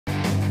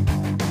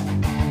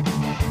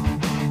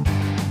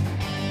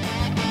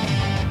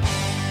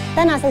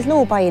tänases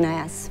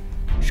Luupainajas.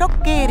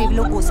 Šokeeriv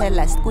lugu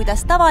sellest,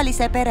 kuidas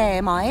tavalise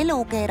pereema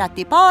elu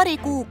keerati paari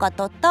kuuga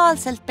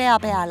totaalselt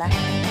peapeale.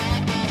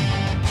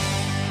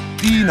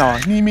 Tiina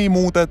nimi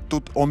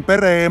muudetud on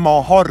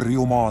pereema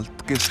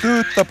Harjumaalt, kes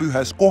töötab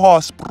ühes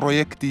kohas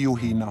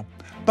projektijuhina.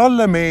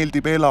 Talle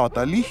meeldib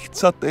elada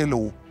lihtsat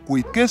elu,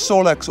 kuid kes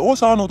oleks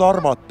osanud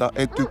arvata,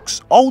 et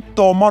üks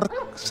automark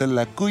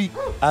selle kõik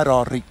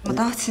ära rikub. Ma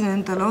tahtsin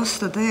endale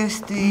osta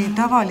täiesti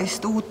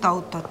tavalist uut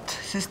autot,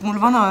 sest mul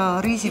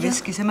vana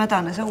riisiveski see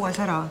mädanes õues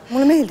ära.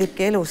 Mulle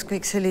meeldibki elus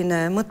kõik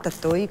selline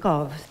mõttetu,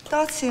 igav.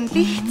 Tahtsin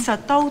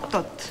lihtsat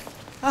autot,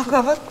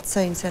 aga võt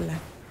sain selle.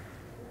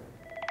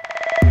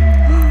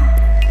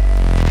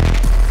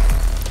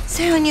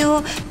 See on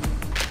ju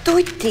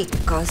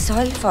tutikas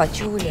Alfa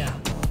Julia.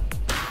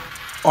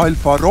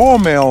 Alfa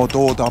Romeo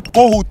toodab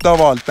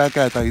kohutavalt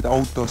ägedaid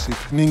autosid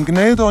ning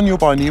need on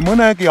juba nii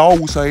mõnegi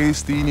ausa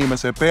Eesti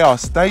inimese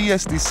peas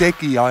täiesti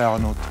segi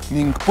ajanud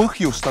ning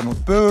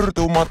põhjustanud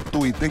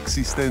pöördumatuid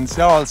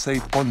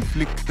eksistentsiaalseid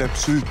konflikte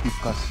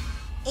psüühikas.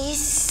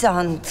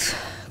 Issand,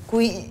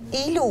 kui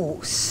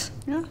ilus!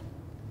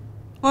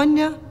 On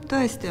jah,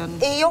 tõesti on.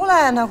 Ei ole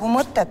nagu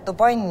mõttetu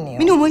panni.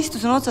 Minu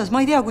mõistus on otsas,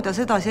 ma ei tea,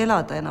 kuidas edasi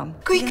elada enam.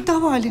 Kõik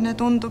tavaline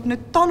tundub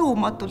nüüd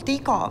talumatult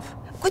igav.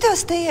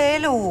 Kuidas teie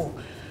elu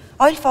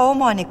Alfa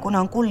omanikuna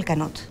on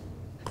kulgenud?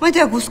 Ma ei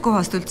tea, kust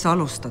kohast üldse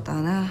alustada.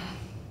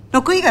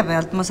 No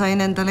kõigepealt ma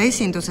sain endale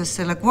esinduses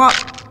selle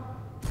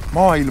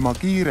Maailma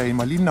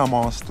kiireima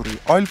linnamaasturi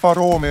Alfa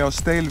Romeo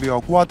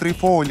Stelvio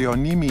Quadrifoglio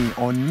nimi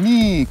on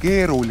nii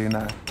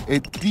keeruline,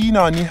 et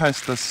Tiina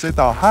nihestas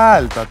seda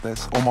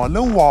hääldades oma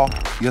lõua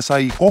ja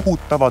sai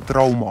kohutava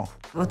trauma.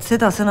 Vot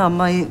seda sõna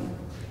ma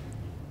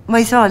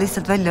ei saa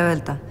lihtsalt välja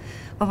öelda.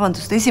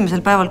 Vabandust,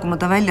 esimesel päeval, kui ma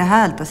ta välja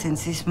hääldasin,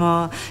 siis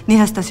ma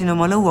nihestasin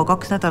oma lõua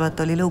 2 nädalat,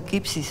 oli lõu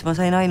kipsis. Ma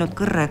sain ainult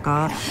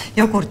kõrrega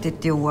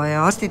jogurtit juua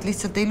ja arstid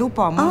lihtsalt ei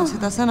luba mul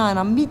seda sõna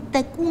enam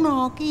mitte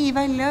kunagi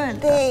välja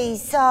öelda. Te ei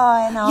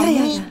saa enam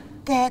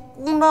mitte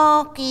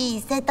kunagi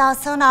seda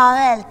sõna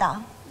öelda.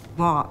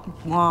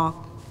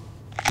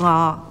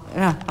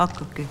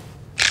 Hakkabki.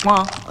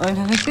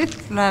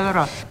 Läheb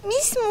ära.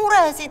 Mis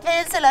muresid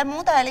veel selle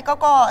mudeliga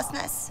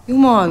kaasnes?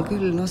 Jumal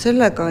küll, no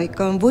sellega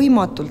ikka on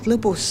võimatult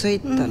lõbus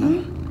sõita.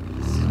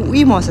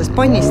 Uimasest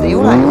pannist ei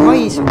ole ju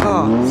haisu ka.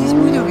 Siis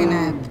muidugi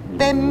need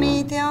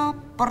Bemmid ja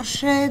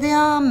Porsched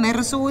ja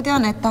Mersud ja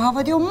need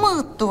tahavad ju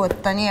mõõtu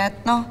võtta, nii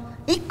et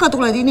ikka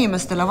tuled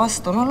inimestele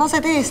vastu,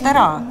 lased eest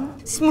ära.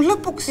 Siis mul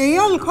lõpuks jäi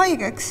jalg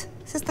haigeks,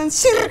 sest on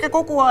sirge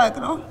kogu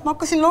aeg, ma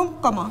hakkasin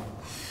lonkama.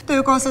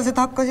 Töökaaslased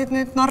hakkasid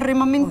nüüd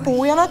narrima mind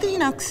puu ja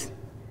ladiinaks.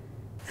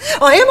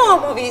 Ema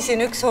ma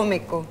viisin üks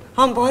hommiku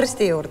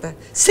hambaarsti juurde.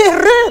 See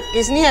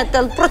röökis nii, et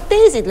tal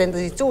proteesid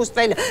lendasid suust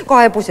välja.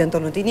 Kaebusi on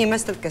tulnud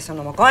inimestelt, kes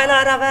on oma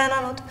kaela ära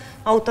väänanud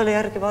autole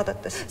järgi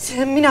vaadates.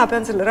 Mina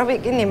pean selle ravi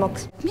kinni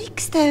maksma.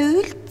 Miks te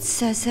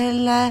üldse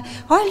selle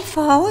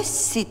Alfa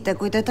ostsite,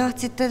 kui te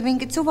tahtsite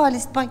mingit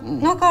suvalist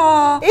panni? Aga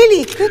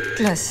Elik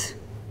ütles.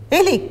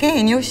 Elik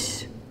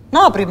geenius.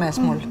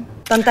 Naabrimees mul.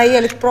 Ta on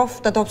täielik prof,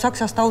 ta toob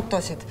Saksast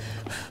autosid.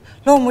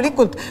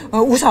 Loomulikult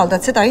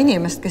usaldad seda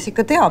inimest, kes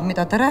ikka teab,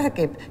 mida ta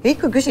räägib. Ja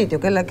ikka küsid ju,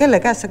 kelle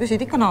käest sa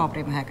küsid, ikka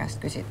naabrimehe käest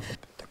küsid.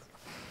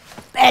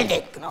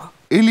 Elik,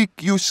 Elik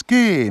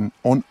Juskeen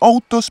on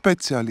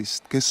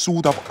autospetsialist, kes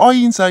suudab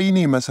ainsa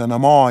inimesena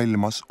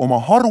maailmas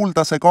oma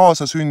haruldase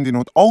kaasa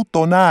sündinud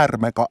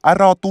autonäärmega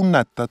ära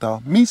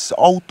tunnetada, mis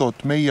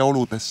autod meie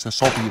oludesse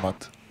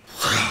sobivad.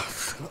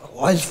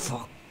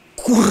 Alfa,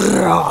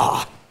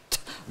 kurat!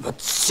 Vot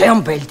see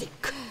on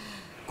peldik.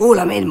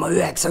 Kuula meil ma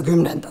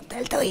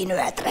 90-ndatel tõin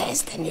ühe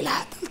Dresdeni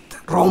lähedalt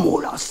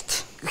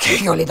Romulast.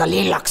 Keegi oli ta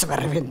lillaks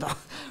värvinud.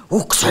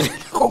 Uks oli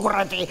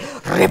kuradi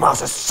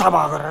ribases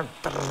sama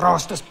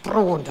raastes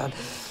pruun.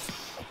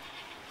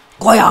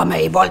 Koja me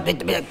ei polnud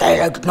mitte midagi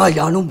täielikult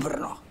naljanumber.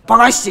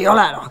 Pagassi ei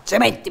ole,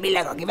 tsementi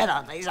millegagi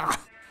vedada ei saa.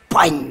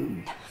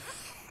 Pann.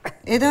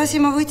 Edasi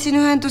ma võtsin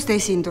ühendust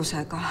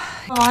esindusega.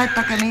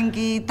 Vahetage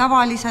mingi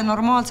tavalise,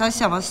 normaalse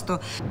asja vastu.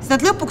 Siis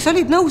nad lõpuks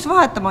olid nõus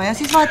vahetama ja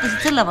siis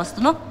vahetasid selle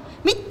vastu.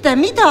 Mitte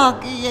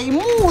midagi ei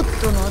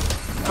muutunud.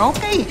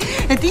 Okei,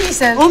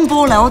 diisel on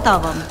poole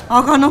odavam,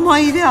 aga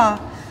ma ei tea.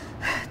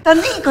 Ta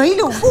on liiga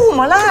ilus. Kuhu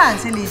ma lähen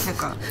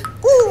sellisega?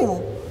 Kuhu?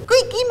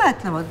 Kõik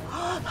imetlevad.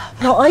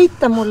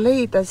 Aita mul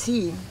leida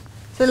siin,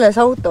 selles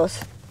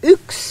autos,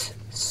 üks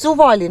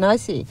suvaline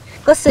asi.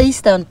 Kas see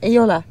iste on? Ei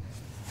ole.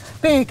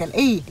 Peegel,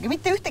 ei,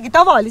 mitte ühtegi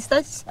tavalist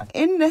asja.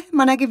 Enne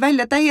ma nägin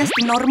välja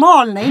täiesti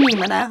normaalne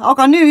inimene,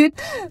 aga nüüd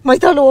ma ei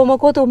talu oma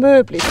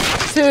kodumööblit,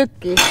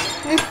 sööki.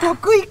 Nüüd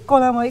peab kõik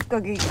olema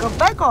ikkagi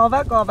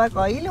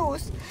väga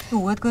ilus.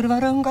 Uued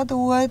kõrvarõngad,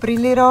 uued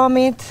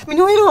prilliraamid.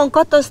 Minu elu on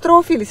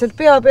katastroofiliselt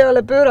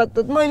peapeale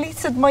pööratud. Ma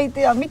ei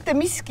tea, mitte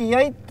miski ei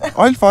aita.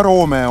 Alfa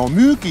Romeo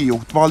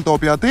müügijuht Valdo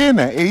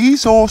Piateene ei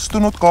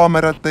soostunud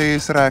kaamerate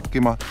ees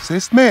rääkima,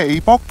 sest me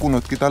ei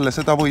pakkunudki talle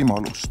seda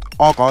võimalust.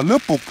 Aga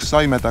lõpuks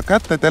saime ta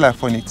kätte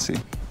telefonitsi.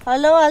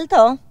 Hallo,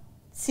 Aldo.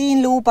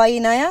 Siin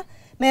Luupainaja.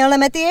 Me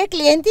oleme teie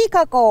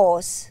kliendiga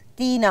koos.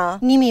 Tiina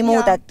nimi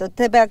muudetud,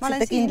 te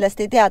peaksite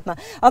kindlasti teadma.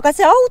 Aga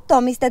see auto,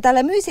 mis te talle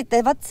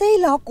müüsite, vaat see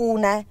ei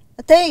lagune.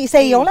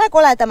 See ei ole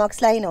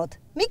koledamaks läinud.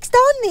 Miks ta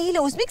on nii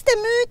ilus? Miks te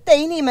müüte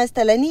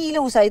inimestele nii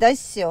ilusaid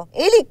asju?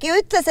 Eliki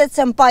ütles, et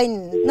see on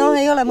pann. No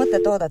ei ole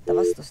mõtet oodata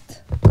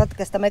vastust.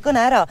 Katkestame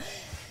kõne ära.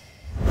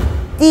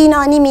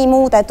 Tiina nimi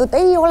muudetud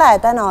ei ole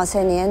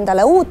tänaseni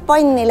endale uut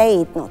panni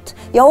leidnud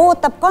ja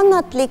ootab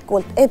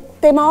kannatlikult,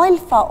 et tema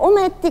Alfa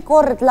ometi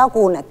kord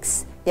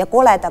laguneks ja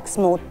koledaks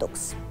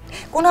muutuks.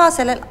 Kuna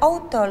sellel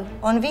autol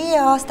on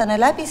 5-aastane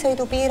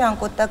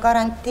läbisõidupiirangute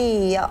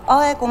garantii ja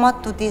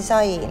aegumatu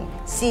disain,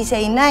 siis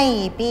ei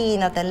näi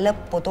piinadel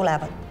lõppu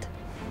tulevat.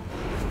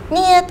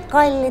 Nii et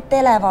kallid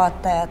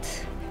televaatajad,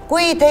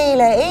 kui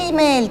teile ei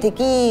meeldi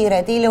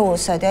kiired,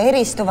 ilusad ja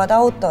eristuvad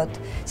autod,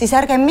 siis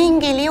ärge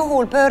mingil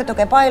juhul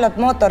pöörduge Pilot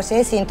Motorsi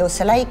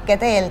esindusse Läike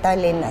teel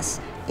Tallinnas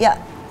ja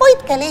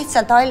hoidke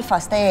lihtsalt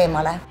Alfast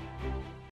eemale.